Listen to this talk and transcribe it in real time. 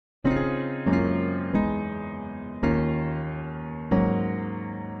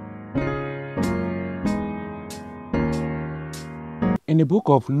In the book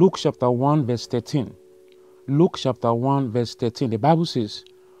of Luke chapter 1 verse 13, Luke chapter 1 verse 13, the Bible says,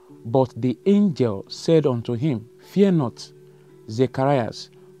 "But the angel said unto him, Fear not, Zacharias,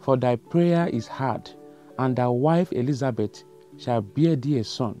 for thy prayer is heard, and thy wife Elizabeth shall bear thee a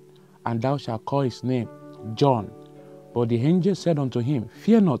son, and thou shalt call his name John. But the angel said unto him,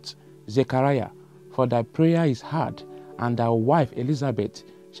 Fear not, Zechariah, for thy prayer is heard, and thy wife Elizabeth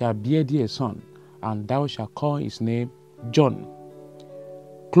shall bear thee a son, and thou shalt call his name John."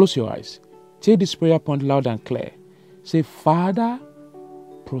 Close your eyes. Take this prayer point loud and clear. Say, Father,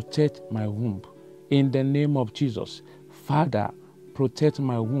 protect my womb in the name of Jesus. Father, protect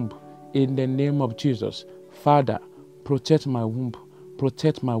my womb in the name of Jesus. Father, protect my womb,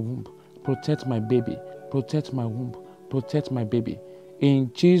 protect my womb, protect my baby, protect my womb, protect my baby.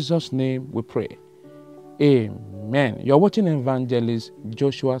 In Jesus' name we pray. Amen. You're watching Evangelist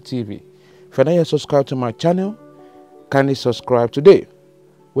Joshua TV. If you're not yet subscribed to my channel, kindly subscribe today.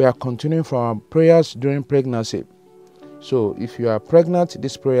 We are continuing from our prayers during pregnancy. So if you are pregnant,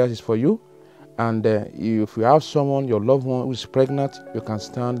 this prayer is for you. And if you have someone, your loved one who is pregnant, you can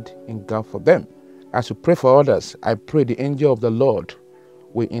stand in gap for them. As you pray for others, I pray the angel of the Lord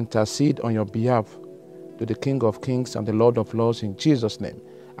will intercede on your behalf to the King of Kings and the Lord of Lords in Jesus' name.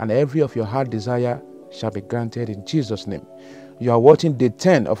 And every of your heart desire shall be granted in Jesus' name. You are watching day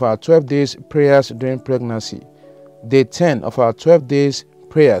 10 of our 12 days prayers during pregnancy. Day 10 of our 12 days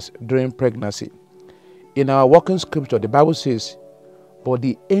prayers during pregnancy. In our working scripture, the Bible says, "But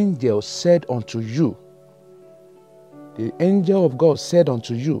the angel said unto you," the angel of God said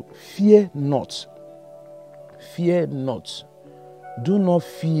unto you, "Fear not." Fear not. Do not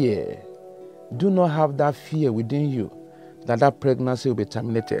fear. Do not have that fear within you that pregnancy will be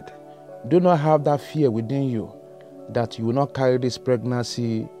terminated. Do not have that fear within you that you will not carry this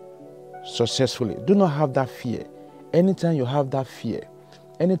pregnancy successfully. Do not have that fear. Anytime you have that fear,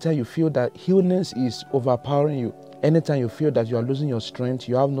 anytime you feel that illness is overpowering you, anytime you feel that you are losing your strength,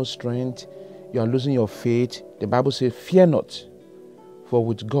 you have no strength, you are losing your faith, the Bible says, "Fear not, for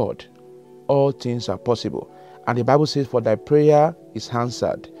with God all things are possible." And the Bible says, "For thy prayer is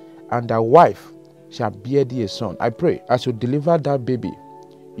answered, and thy wife shall bear thee a son." I pray, as you deliver that baby,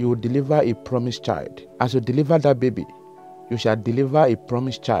 you will deliver a promised child. As you deliver that baby, you shall deliver a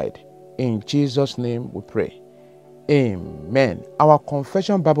promised child. In Jesus' name we pray. Amen. Our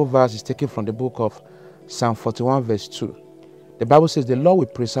confession Bible verse is taken from the book of Psalm 41 verse 2. The Bible says, "The Lord will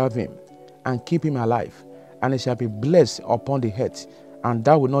preserve him and keep him alive, and he shall be blessed upon the earth, and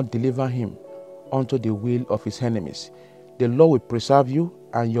thou wilt not deliver him unto the will of his enemies." The Lord will preserve you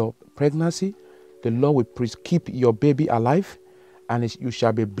and your pregnancy. The Lord will keep your baby alive, and you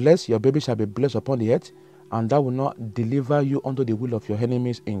shall be blessed. Your baby shall be blessed upon the earth, and that will not deliver you unto the will of your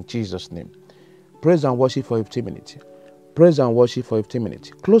enemies in Jesus' name. Praise and worship for 15 minutes. Praise and worship for 15 minutes.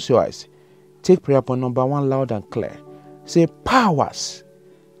 Close your eyes. Take prayer point number 1 loud and clear. Say, "Powers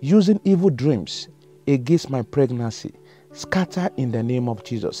using evil dreams against my pregnancy, scatter in the name of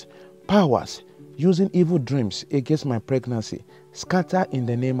Jesus." Powers using evil dreams against my pregnancy, scatter in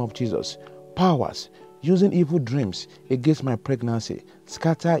the name of Jesus. Powers using evil dreams against my pregnancy,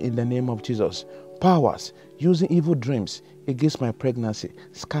 scatter in the name of Jesus. Powers using evil dreams against my pregnancy,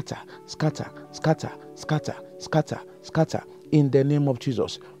 scatter, scatter, scatter, scatter, scatter, scatter in the name of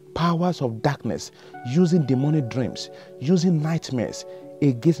Jesus. Powers of darkness using demonic dreams, using nightmares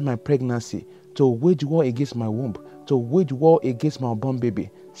against my pregnancy to wage war against my womb, to wage war against my unborn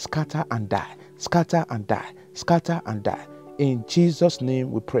baby, scatter and die, scatter and die, scatter and die. In Jesus'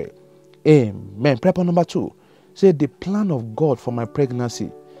 name we pray. Amen. Prayer point number 2. Say, "The plan of God for my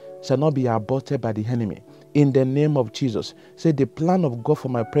pregnancy shall not be aborted by the enemy." In the name of Jesus. Say, "The plan of God for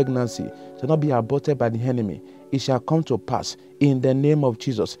my pregnancy shall not be aborted by the enemy. It shall come to pass in the name of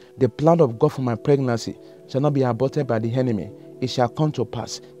Jesus." The plan of God for my pregnancy shall not be aborted by the enemy. It shall come to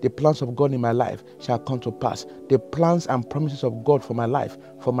pass. The plans of God in my life shall come to pass. The plans and promises of God for my life,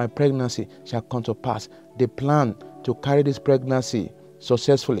 for my pregnancy, shall come to pass. The plan to carry this pregnancy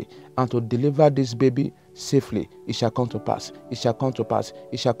successfully and to deliver this baby safely, it shall come to pass. It shall come to pass.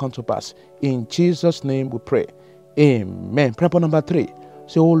 It shall come to pass. In Jesus' name we pray. Amen. Prayer point number 3.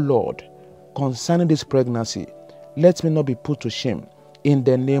 Say, "Oh Lord, concerning this pregnancy, let me not be put to shame in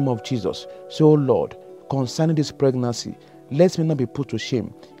the name of Jesus." Say, "Oh Lord, concerning this pregnancy, let me not be put to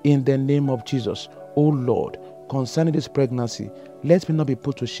shame in the name of Jesus." Oh Lord, concerning this pregnancy, let me not be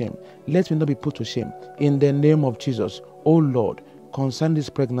put to shame. Let me not be put to shame in the name of Jesus. Oh Lord, concerning this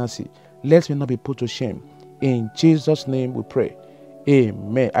pregnancy, let me not be put to shame. In Jesus' name we pray.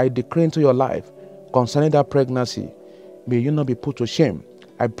 Amen. I decree into your life concerning that pregnancy, may you not be put to shame.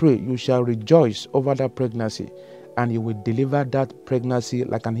 I pray you shall rejoice over that pregnancy. and you will deliver that pregnancy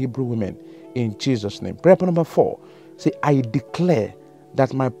like an Hebrew woman in Jesus' name. Prayer point number 4. Say, I declare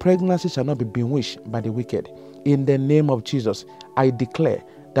that my pregnancy shall not be bewitched by the wicked. In the name of Jesus, I declare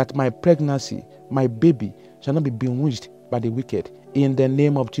that my pregnancy, my baby, shall not be bewitched by the wicked. In the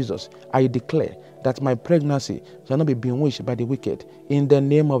name of Jesus, I declare that my pregnancy shall not be bewitched by the wicked. In the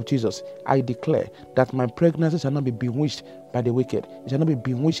name of Jesus, I declare that my pregnancy shall not be bewitched by the wicked. It shall not be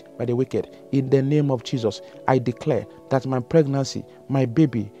bewitched by the wicked. In the name of Jesus, I declare that my pregnancy, my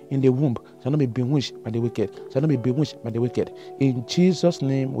baby in the womb, shall not be bewitched by the wicked. Shall not be bewitched by the wicked. In Jesus'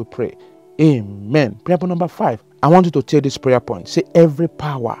 name we pray. Amen. Prayer point number 5. I want you to take this prayer point. Say, every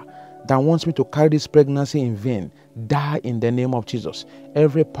power that wants me to carry this pregnancy in vain, die in the name of Jesus.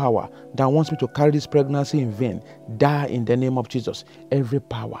 Every power that wants me to carry this pregnancy in vain, die in the name of Jesus. Every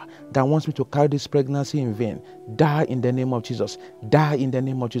power that wants me to carry this pregnancy in vain, die in the name of Jesus. Die in the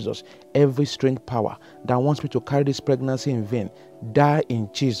name of Jesus. Every strange power that wants me to carry this pregnancy in vain, die in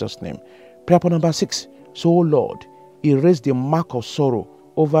Jesus' name. Prayer point number 6. So, Lord, erase the mark of sorrow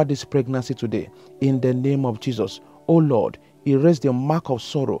over this pregnancy today in the name of Jesus. Oh Lord, erase the mark of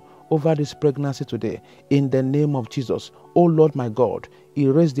sorrow over this pregnancy today in the name of Jesus. Oh Lord my God,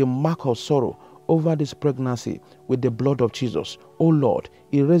 erase the mark of sorrow over this pregnancy with the blood of Jesus. Oh Lord,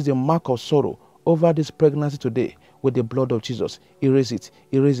 erase the mark of sorrow over this pregnancy today with the blood of Jesus. Erase it,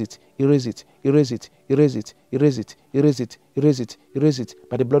 erase it, erase it, erase it, erase it, erase it, erase it, erase it, erase it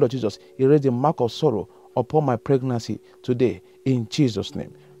by the blood of Jesus. Erase the mark of sorrow upon my pregnancy today in Jesus'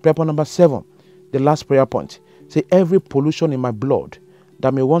 name. Prayer point number 7, the last prayer point. Say, every pollution in my blood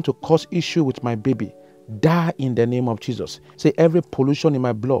that may want to cause issue with my baby, die in the name of Jesus. Say, every pollution in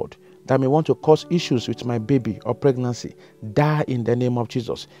my blood that may want to cause issues with my baby or pregnancy, die in the name of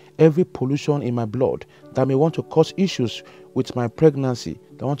Jesus. Every pollution in my blood that may want to cause issues with my pregnancy,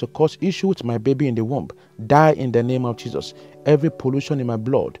 that want to cause issue with my baby in the womb, die in the name of Jesus. Every pollution in my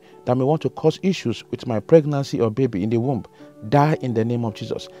blood that may want to cause issues with my pregnancy or baby in the womb, die in the name of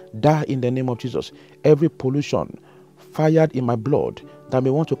Jesus. Die in the name of Jesus. Every pollution fired in my blood that may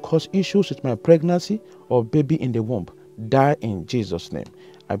want to cause issues with my pregnancy or baby in the womb, die in Jesus' name.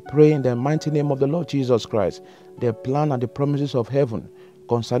 I pray in the mighty name of the Lord Jesus Christ, the plan and the promises of heaven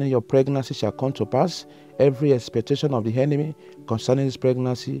concerning your pregnancy shall come to pass. Every expectation of the enemy concerning this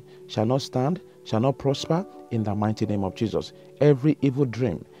pregnancy shall not stand, shall not prosper in the mighty name of Jesus. Every evil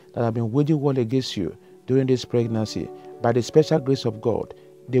dream that have been waging war against you during this pregnancy, by the special grace of God,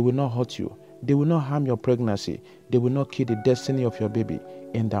 they will not hurt you. They will not harm your pregnancy. They will not kill the destiny of your baby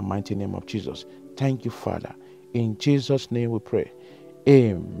in the mighty name of Jesus. Thank you, Father. In Jesus' name we pray.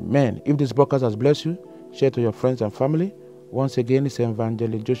 Amen. If this broadcast has blessed you, share to your friends and family. Once again, it's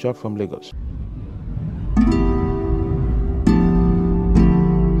Evangelist Joshua from Lagos.